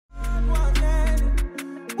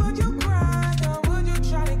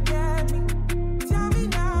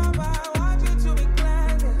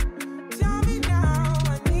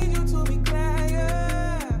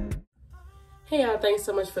thanks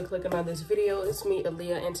so much for clicking on this video. It's me,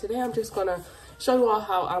 Aaliyah, and today I'm just gonna show you all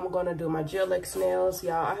how I'm gonna do my Gel X nails.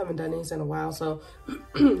 Y'all, I haven't done these in a while, so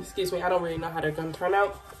excuse me, I don't really know how they're gonna turn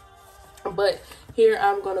out. But here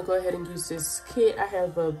I'm gonna go ahead and use this kit. I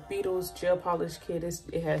have a Beetles gel polish kit.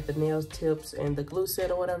 It has the nails, tips, and the glue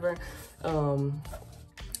set or whatever.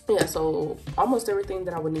 Yeah, so almost everything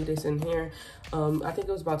that I would need is in here. I think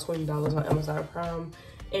it was about $20 on Amazon Prime.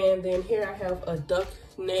 And then here I have a duck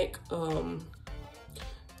neck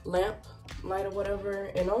lamp light or whatever,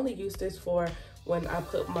 and I only use this for when I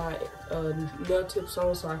put my nail tips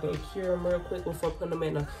on, so I can cure them real quick before putting them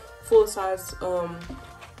in a full size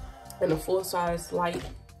light.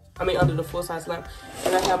 I mean, under the full size lamp.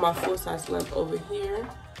 And I have my full size lamp over here,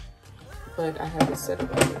 but I have it set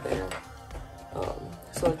up over there,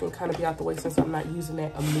 so it can kind of be out the way since I'm not using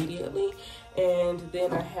that immediately. And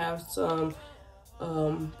then I have some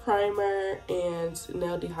primer and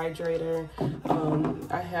nail dehydrator.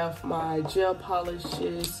 I have my gel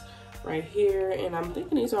polishes right here, and I'm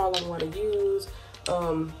thinking these are all I want to use.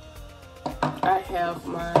 I have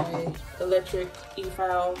my electric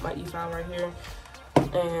e-file, my e-file right here,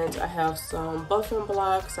 and I have some buffing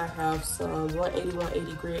blocks. I have some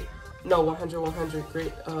 100 grit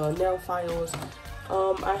nail files.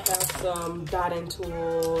 I have some dotting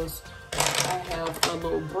tools. I have a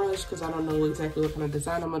little brush because I don't know exactly what kind of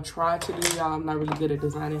design I'm gonna try to do, y'all. I'm not really good at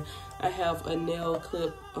designing. I have a nail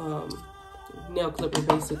clip, nail clipper,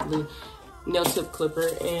 basically, nail tip clipper,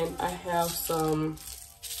 and I have some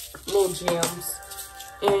little gems.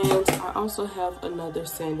 And I also have another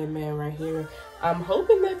sanding band right here. I'm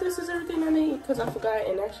hoping that this is everything I need because I forgot.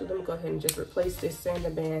 And actually, let me go ahead and just replace this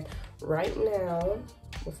sanding band right now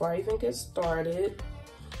before I even get started.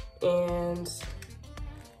 And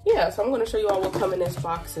yeah, so I'm going to show you all what come in this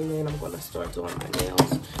box, and then I'm going to start doing my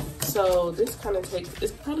nails. So this kind of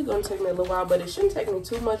it's probably going to take me a little while, but it shouldn't take me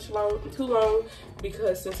too long,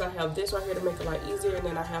 because since I have this right here to make it a lot easier, and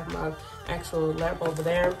then I have my actual lamp over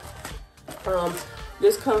there.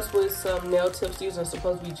 This comes with some nail tips. These are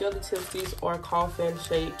supposed to be jelly tips. These are coffin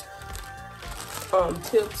shaped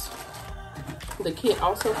tips. The kit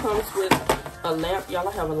also comes with a lamp. Y'all,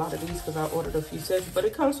 I have a lot of these because I ordered a few sets, but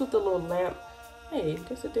it comes with a little lamp. Hey,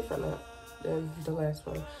 that's a different lamp than the last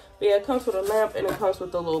one. But yeah, it comes with a lamp, and it comes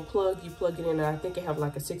with a little plug. You plug it in, and I think it have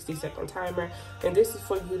like a 60-second timer. And this is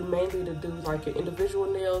for you mainly to do like your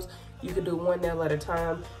individual nails. You can do one nail at a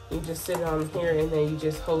time. You just sit it on here, and then you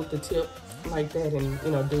just hold the tip like that, and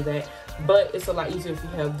you know, do that. But it's a lot easier if you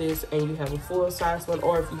have this and you have a full size one,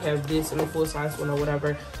 or if you have this and a full size one or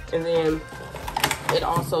whatever. And then it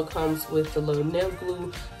also comes with the little nail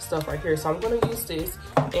glue stuff right here. So I'm going to use this,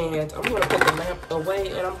 and I'm going to put the lamp away,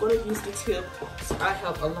 and I'm going to use the tip. So I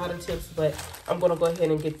have a lot of tips, but I'm going to go ahead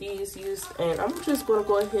and get these used. And I'm just going to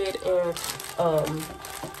go ahead and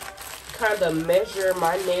kind of measure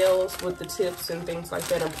my nails with the tips and things like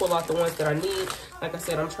that, and pull out the ones that I need. Like I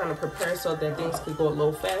said, I'm trying to prepare so that things could go a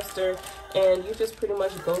little faster. And you just pretty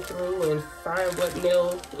much go through and find what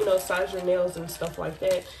nail, you know, size your nails and stuff like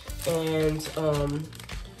that. And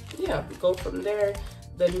yeah, go from there.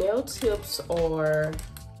 The nail tips are,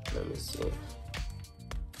 let me see.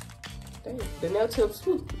 Dang, the nail tips,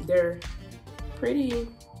 they're pretty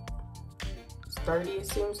sturdy, it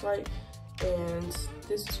seems like. And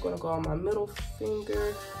this is gonna go on my middle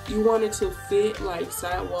finger. You want it to fit like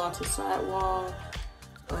sidewall to sidewall.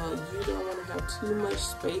 You don't want to have too much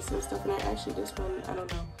space and stuff in there. Actually, this one, I don't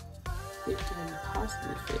know, it can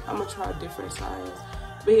possibly fit. I'm gonna try a different size.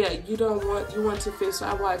 But yeah, you want to fit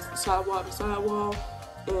sidewall to sidewall.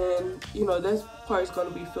 And you know, that part is gonna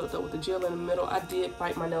be filled up with the gel in the middle. I did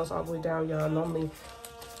bite my nails all the way down, y'all. Normally,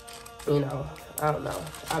 you know, I don't know,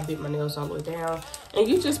 I bit my nails all the way down. And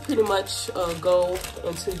you just pretty much go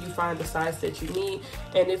until you find the size that you need.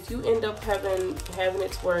 And if you end up having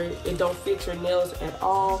it to where it don't fit your nails at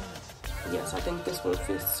all, yes, I think this one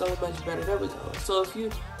fits so much better. There we go. So if you,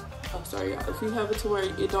 if you have it to where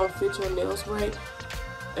it don't fit your nails right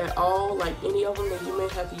at all, like any of them, then you may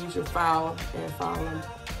have to use your file and file them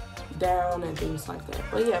down and things like that.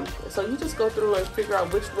 But yeah, so you just go through and figure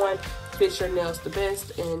out which one fits your nails the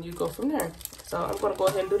best, and you go from there. So I'm gonna go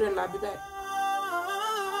ahead and do that, and I'll be back.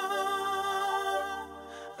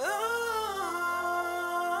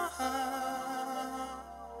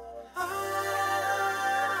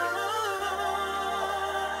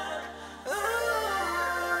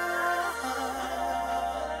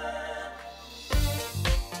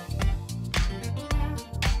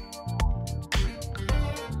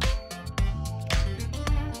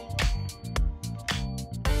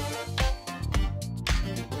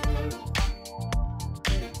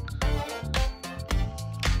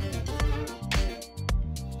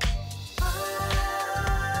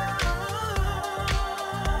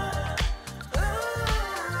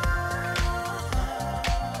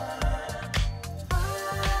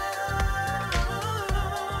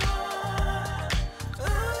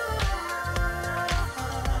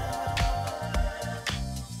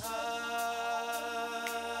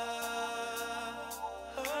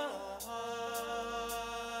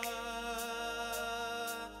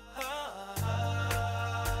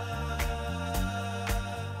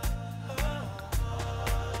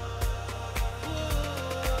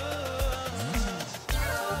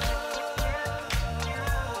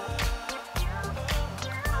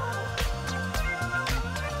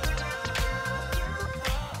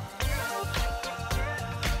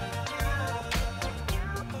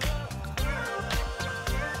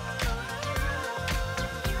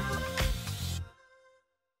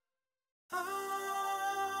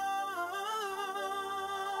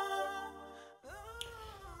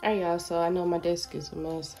 Alright, y'all, so I know my desk is a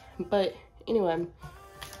mess, but anyway,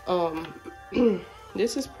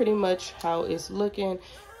 this is pretty much how it's looking.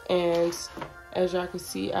 And as y'all can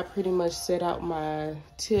see, I pretty much set out my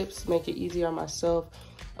tips, make it easier on myself,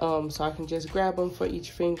 so I can just grab them for each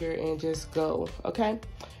finger and just go. Okay,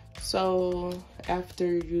 so after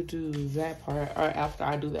you do that part, or after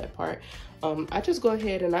I do that part, I just go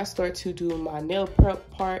ahead and I start to do my nail prep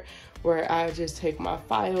part, where I just take my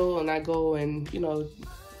file and I go and, you know,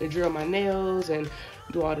 drill my nails and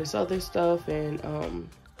do all this other stuff. And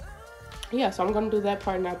yeah, so I'm gonna do that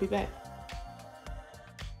part and I'll be back.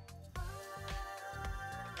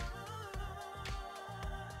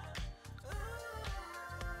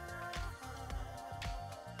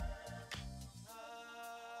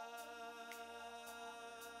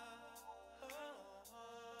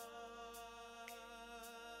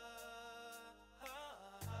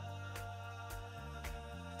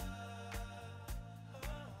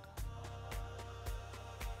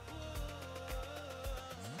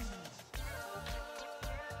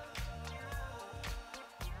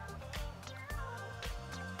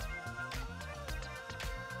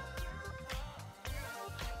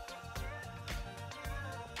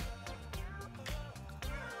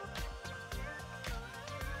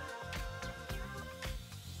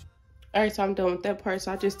 All right, so I'm done with that part.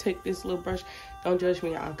 So I just take this little brush. Don't judge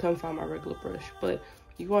me, I couldn't find my regular brush. But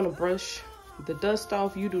you want to brush the dust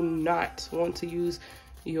off. You do not want to use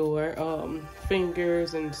your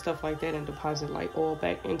fingers and stuff like that and deposit like oil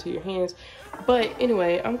back into your hands. But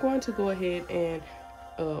anyway, I'm going to go ahead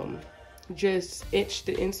and just itch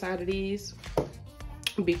the inside of these,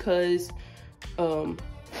 because you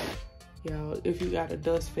know, if you got a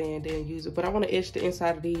dust fan, then use it. But I want to itch the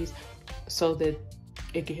inside of these so that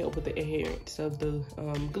it can help with the adherence of the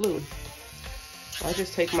glue. So I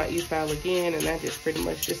just take my e-file again and I just pretty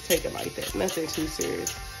much just take it like that. Nothing too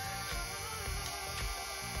serious.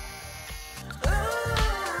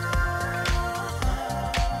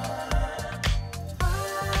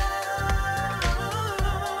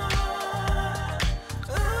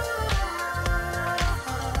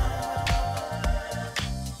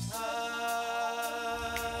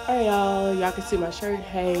 Alright, y'all can see my shirt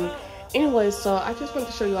hang. Anyway, so I just want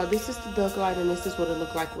to show you all, this is the duck light and this is what it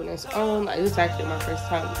looked like when it's on. It's actually my first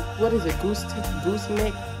time. What is it,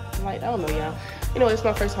 gooseneck light? I don't know, y'all. Anyway, it's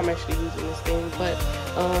my first time actually using this thing. But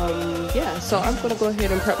yeah, so I'm gonna go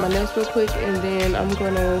ahead and prep my nails real quick, and then I'm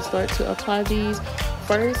gonna start to apply these.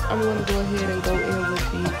 First, I'm gonna go ahead and go in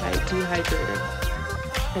with the dehydrator.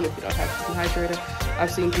 And if you don't have a dehydrator,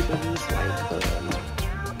 I've seen people use like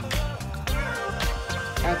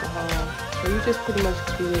alcohol. So you just pretty much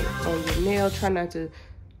get it on your nail. Try not to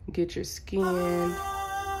get your skin. And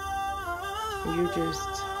you're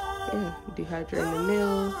just, yeah, dehydrating the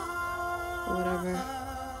nail or whatever.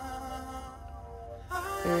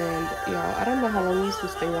 And y'all, I don't know how long these will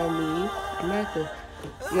stay on me. I'm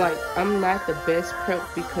not the best prep,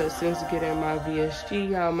 because since getting my VSG,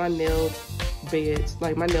 y'all, my nail beds,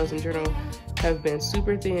 like my nails in general, have been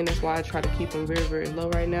super thin. That's why I try to keep them very, very low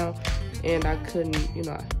right now. And I couldn't, you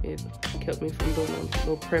know, it kept me from doing a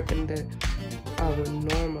little prepping that I would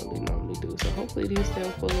normally do. So hopefully these stay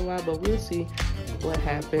for a while, but we'll see what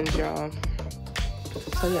happens, y'all.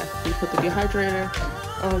 So yeah, you put the dehydrator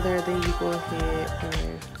on there, then you go ahead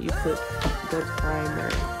and you put the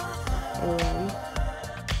primer on.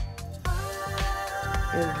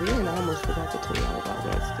 And then I almost forgot to tell y'all about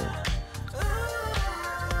that step.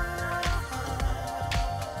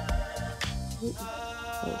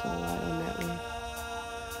 That was a lot on that one,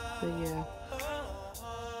 but yeah.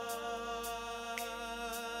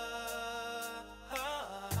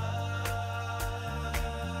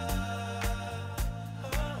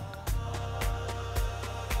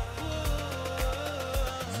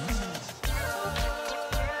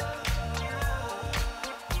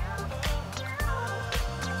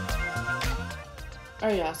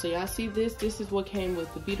 Alright, y'all, so y'all see this? This is what came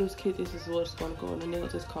with the Beatles kit. This is what's going to go on the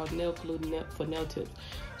nails. It's called nail glue for nail tips.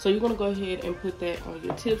 So you're going to go ahead and put that on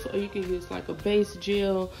your tips, or you can use like a base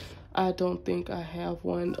gel. I don't think I have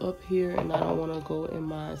one up here, and I don't want to go in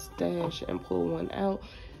my stash and pull one out.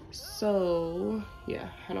 So yeah,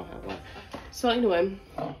 I don't have one. So anyway,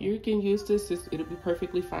 you can use this. It'll be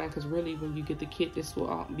perfectly fine, because really when you get the kit, this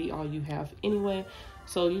will be all you have anyway.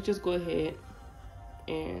 So you just go ahead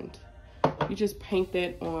and you just paint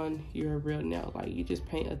that on your real nail. Like, you just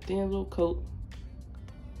paint a thin little coat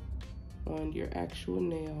on your actual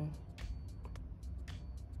nail.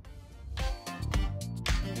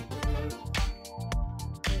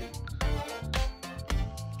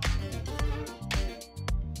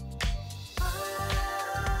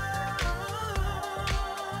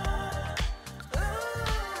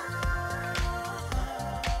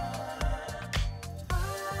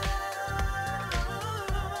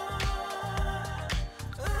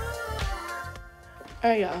 All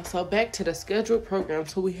right, y'all. So back to the scheduled program.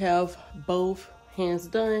 So we have both hands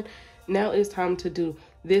done. Now it's time to do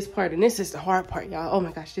this part, and this is the hard part, y'all. Oh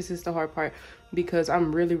my gosh, this is the hard part because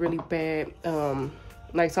I'm really, really bad.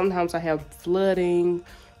 Like sometimes I have flooding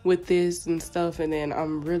with this and stuff, and then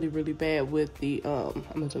I'm really, really bad with the I'm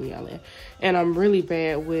gonna zoom y'all in, and I'm really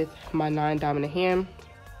bad with my 9 dominant hand.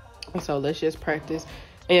 So let's just practice.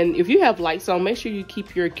 And if you have lights on, make sure you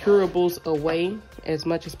keep your curables away as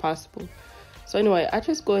much as possible. So anyway, I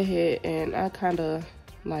just go ahead and I kind of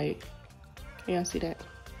like, can y'all see that?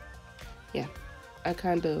 Yeah, I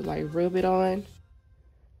kind of like rub it on,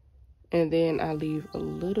 and then I leave a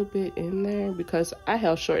little bit in there because I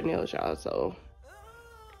have short nails, y'all. So,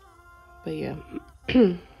 but yeah.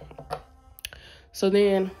 So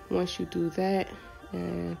then once you do that,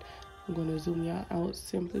 and I'm gonna zoom y'all out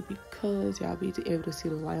simply because y'all be able to see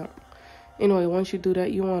the lamp. Anyway, once you do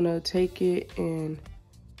that, you want to take it and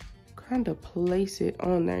kind of place it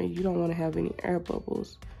on there. You don't want to have any air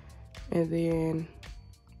bubbles. And then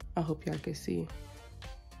I hope y'all can see.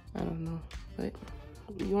 I don't know, but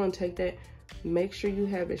you want to take that, make sure you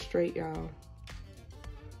have it straight, y'all.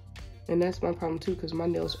 And that's my problem too, because my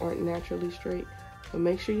nails aren't naturally straight. But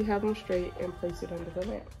make sure you have them straight and place it under the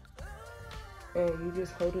lamp. And you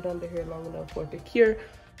just hold it under here long enough for it to cure,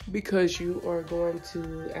 because you are going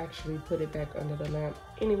to actually put it back under the lamp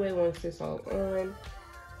anyway once it's all on.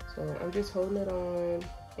 So I'm just holding it on,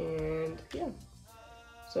 and yeah.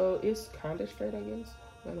 So it's kind of straight, I guess.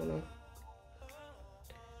 I don't know.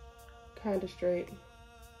 Kind of straight.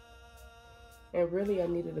 And really I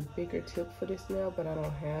needed a bigger tip for this nail, but I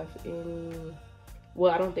don't have any.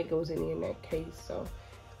 Well, I don't think it was any in that case, so.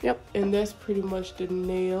 Yep, and that's pretty much the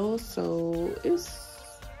nail. So it's,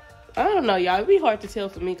 I don't know, y'all. It'd be hard to tell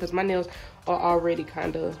for me because my nails are already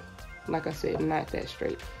kind of, like I said, not that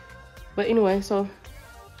straight. But anyway, so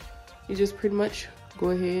you just pretty much go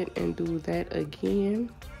ahead and do that again.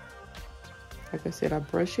 Like I said, I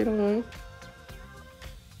brush it on,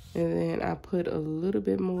 and then I put a little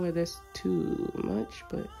bit more. That's too much,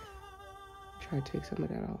 but try to take some of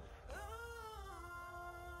that off.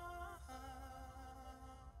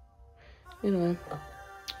 Anyway,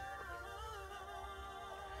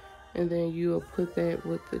 and then you'll put that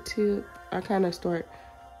with the tip. I kind of start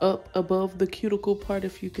up above the cuticle part,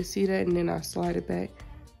 if you can see that, and then I slide it back,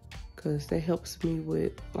 because that helps me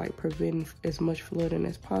with like preventing as much flooding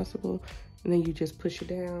as possible. And then you just push it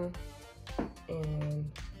down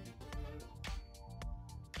and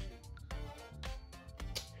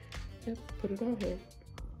yep, put it on here.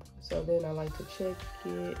 So then I like to check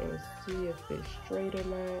it and see if it's straight or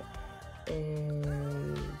not.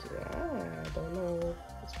 And I don't know,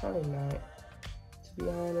 it's probably not, to be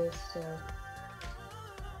honest.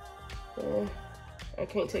 So I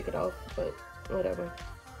can't take it off, but whatever.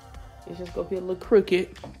 It's just gonna be a little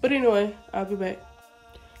crooked. But anyway, I'll be back.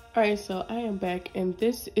 Alright, so I am back, and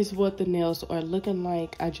this is what the nails are looking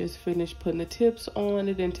like. I just finished putting the tips on.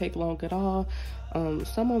 It didn't take long at all.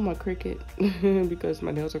 Some of them are crooked because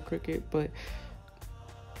my nails are crooked, but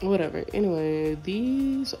whatever. Anyway,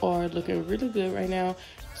 these are looking really good right now.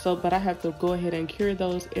 So, but I have to go ahead and cure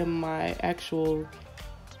those in my actual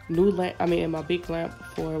new lamp, in my big lamp,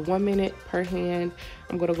 for 1 minute per hand.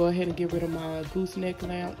 I'm gonna go ahead and get rid of my gooseneck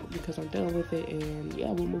lamp because I'm done with it, and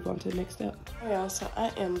yeah, we'll move on to the next step. All right, so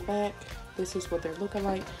I am back. This is what they're looking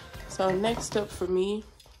like. So next step for me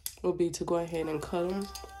will be to go ahead and cut them.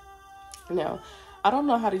 Now, I don't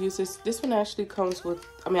know how to use this. This one actually comes with,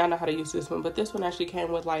 I know how to use this one, but this one actually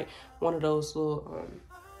came with like one of those little,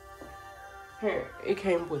 here, it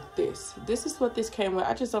came with this. This is what this came with.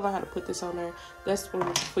 I just don't know how to put this on there. That's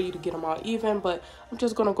for you to get them all even, but I'm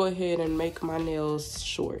just gonna go ahead and make my nails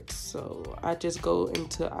short. So I just go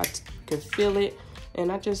into, I can feel it,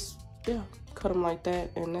 and I just, yeah, cut them like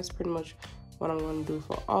that. And that's pretty much what I'm gonna do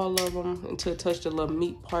for all of them until I touch the little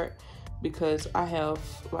meat part, because I have,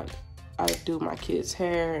 like, I do my kids'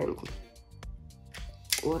 hair and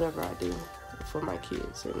whatever I do for my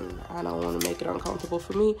kids, and I don't want to make it uncomfortable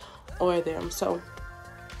for me or them. So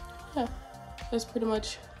yeah, that's pretty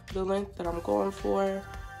much the length that I'm going for,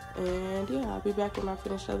 and yeah, I'll be back when I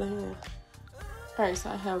finish the other hand. All right,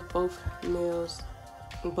 so I have both nails,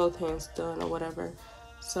 both hands done or whatever.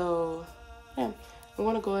 So yeah, I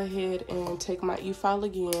want to go ahead and take my e-file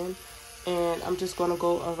again, and I'm just going to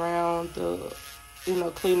go around the,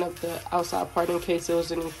 clean up the outside part in case there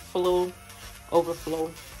was any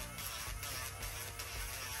overflow.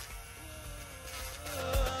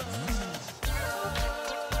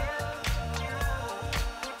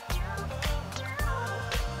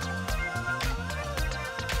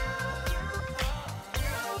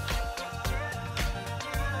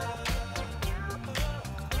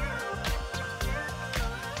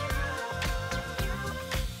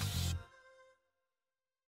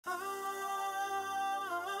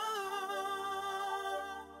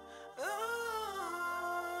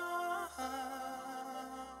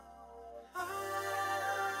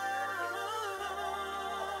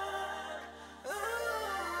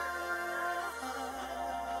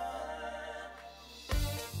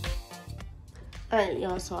 All right,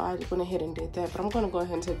 y'all, so I went ahead and did that, but I'm gonna go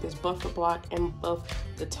ahead and take this buffer block and buff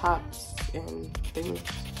the tops and things.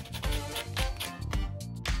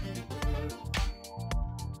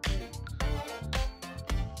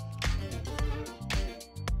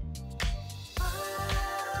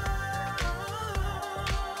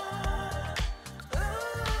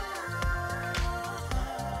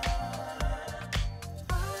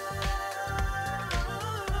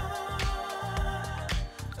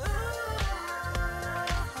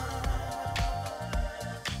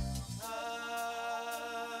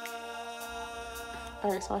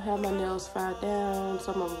 Alright, so I have my nails filed down.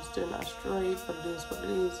 Some of them still not straight, but it is what it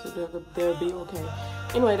is. So they'll be okay.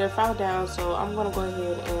 Anyway, they're filed down, so I'm gonna go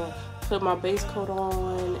ahead and put my base coat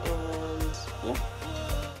on, and yeah.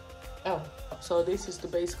 Oh, so this is the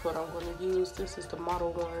base coat I'm gonna use. This is the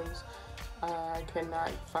Model ones. I cannot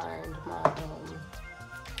find my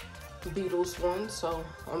Beetles one, so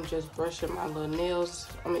I'm just brushing my little nails.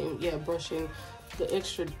 Brushing the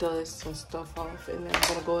extra dust and stuff off, and then I'm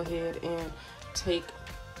gonna go ahead and take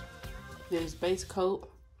this base coat,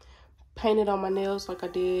 paint it on my nails like I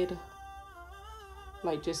did,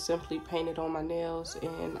 like just simply paint it on my nails,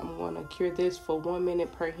 and I'm gonna cure this for 1 minute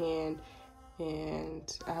per hand,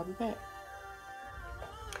 and I'll be back.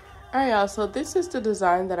 All right, y'all, so this is the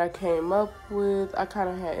design that I came up with. I kind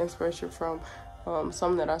of had inspiration from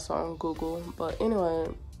some that I saw on Google, but anyway,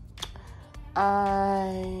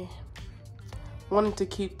 I wanted to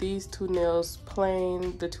keep these two nails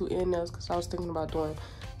plain, the two end nails, because I was thinking about doing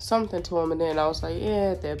something to them, and then I was like,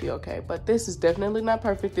 yeah, that'd be okay. But this is definitely not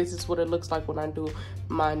perfect. This is what it looks like when I do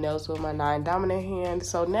my nails with my 9 dominant hand.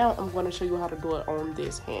 So now I'm going to show you how to do it on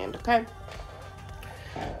this hand, okay?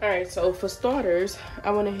 All right, so for starters,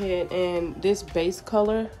 I went ahead and this base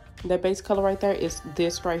color, that base color right there is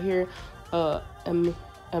this right here,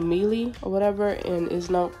 Amelie or whatever, and is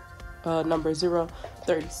number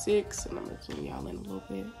 036, and I'm gonna zoom y'all in a little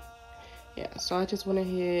bit. Yeah, so I just went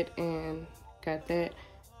ahead and got that,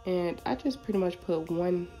 and I just pretty much put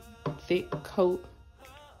one thick coat.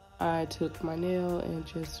 I took my nail and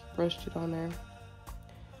just brushed it on there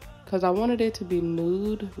because I wanted it to be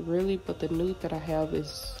nude really, but the nude that I have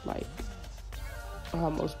is like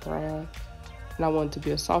almost brown, and I want it to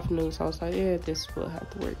be a soft nude, so I was like, yeah, this will have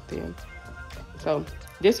to work then. So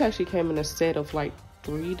this actually came in a set of like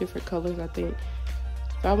 3 different colors, I think.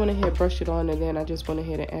 So I went ahead, brushed it on, and then I just went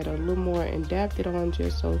ahead and added a little more and dabbed it on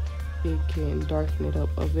just so it can darken it up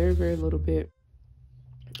a very, very little bit.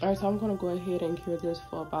 All right, so I'm gonna go ahead and cure this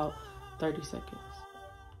for about 30 seconds.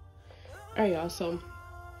 All right, y'all, so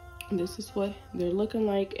this is what they're looking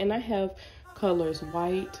like, and I have colors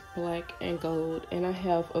white, black, and gold, and I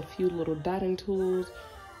have a few little dotting tools.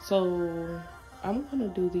 So I'm gonna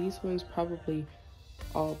do these ones probably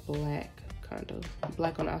all black, kind of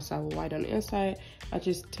black on the outside with white on the inside. I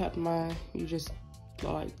just tap you just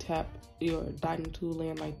like tap your dotting tool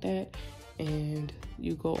in like that, and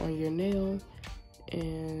you go on your nail,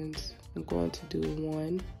 and I'm going to do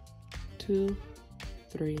 1, 2,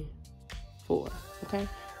 3, 4. Okay,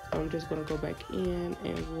 I'm just gonna go back in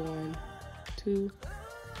and 1, 2,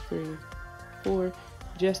 3, 4,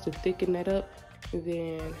 just to thicken that up. And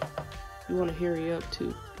then you want to hurry up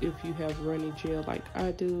too if you have runny gel like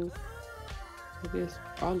I do. I guess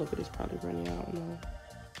all of it is probably runny, I don't know.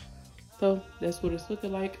 So that's what it's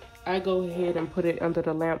looking like. I go ahead and put it under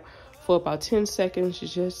the lamp for about 10 seconds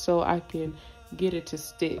just so I can get it to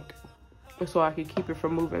stick, so I can keep it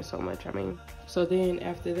from moving so much, I mean. So then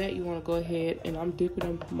after that, you want to go ahead, and I'm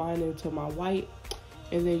dipping mine into my white,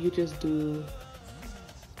 and then you just do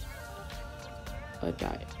a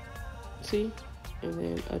dot, see, and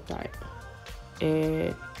then a dot.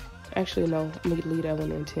 And actually no, I'm gonna leave that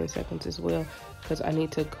one in 10 seconds as well, because I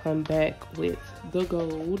need to come back with the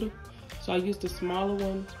gold. So I used a smaller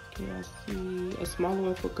one, can y'all see, a smaller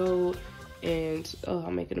one for gold, and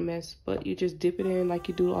I'm making a mess, but you just dip it in like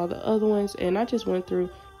you do all the other ones, and I just went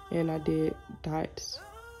through and I did dots.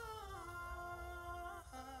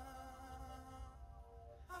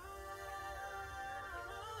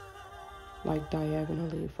 Like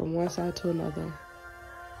diagonally from one side to another.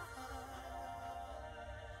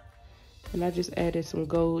 And I just added some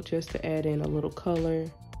gold just to add in a little color.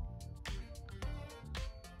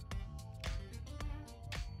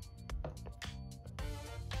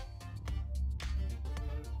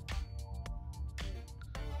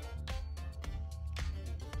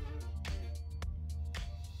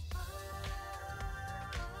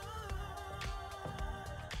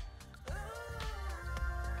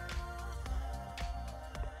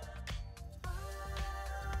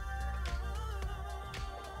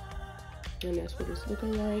 And that's what it's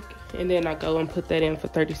looking like. And then I go and put that in for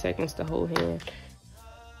 30 seconds the whole hand.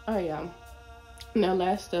 All right, y'all. Now,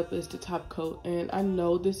 last up is the top coat. And I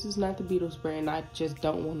know this is not the Beetles brand. I just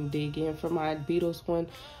don't want to dig in for my Beetles one.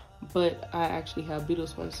 But I actually have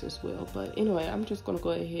Beetles ones as well. But anyway, I'm just going to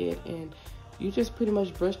go ahead and you just pretty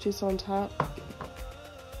much brush this on top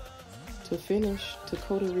to finish, to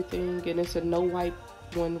coat everything. And it's a no wipe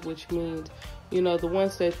one, which means, you know, the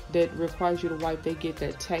ones that requires you to wipe, they get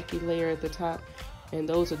that tacky layer at the top. And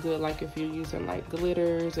those are good, like if you're using like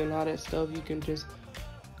glitters and all that stuff, you can just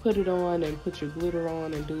put it on and put your glitter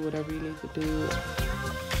on and do whatever you need to do.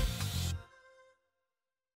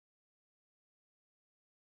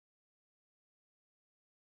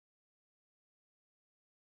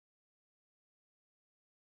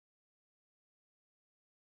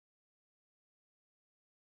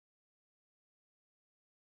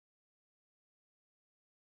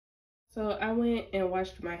 So I went and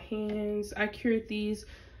washed my hands. I cured these.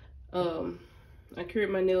 I cured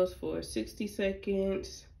my nails for 60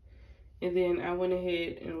 seconds. And then I went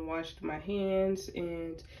ahead and washed my hands.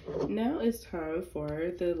 And now it's time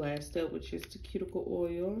for the last step, which is the cuticle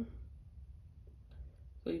oil.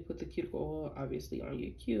 So you put the cuticle oil obviously on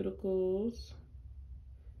your cuticles.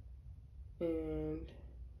 And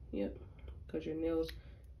yep, because your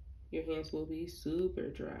hands will be super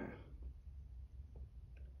dry.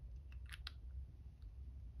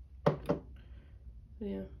 So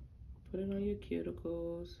yeah, put it on your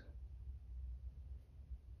cuticles.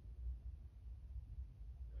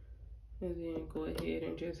 And then go ahead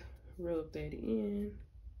and just rub that in.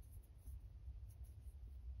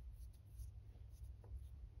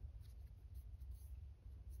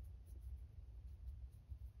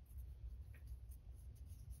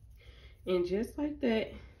 And just like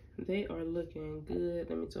that, they are looking good.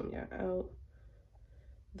 Let me zoom y'all out.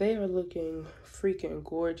 They are looking freaking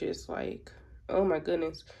gorgeous. Like, oh my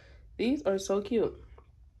goodness. These are so cute.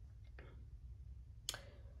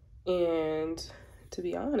 And to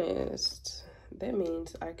be honest, that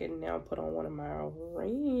means I can now put on one of my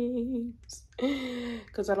rings.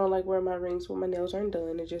 Because I don't like wearing my rings when my nails aren't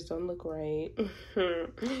done. It just don't look right.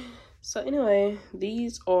 So anyway,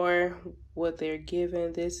 these are what they're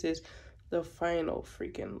given. This is the final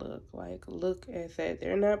freaking look. Like, look at that.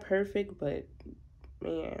 They're not perfect, but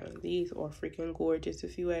man, these are freaking gorgeous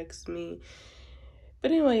if you ask me.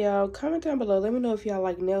 But anyway, y'all, comment down below. Let me know if y'all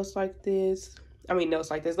like nails like this. Let me know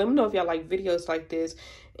if y'all like videos like this.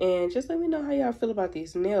 And just let me know how y'all feel about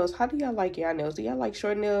these nails. How do y'all like y'all nails? Do y'all like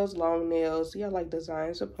short nails, long nails? Do y'all like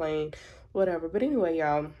designs or plain? Whatever. But anyway,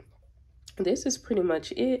 y'all, this is pretty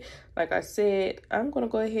much it. Like I said, I'm going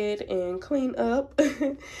to go ahead and clean up.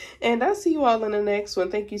 And I'll see you all in the next one.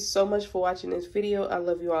 Thank you so much for watching this video. I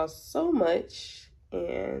love you all so much.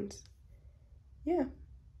 And yeah.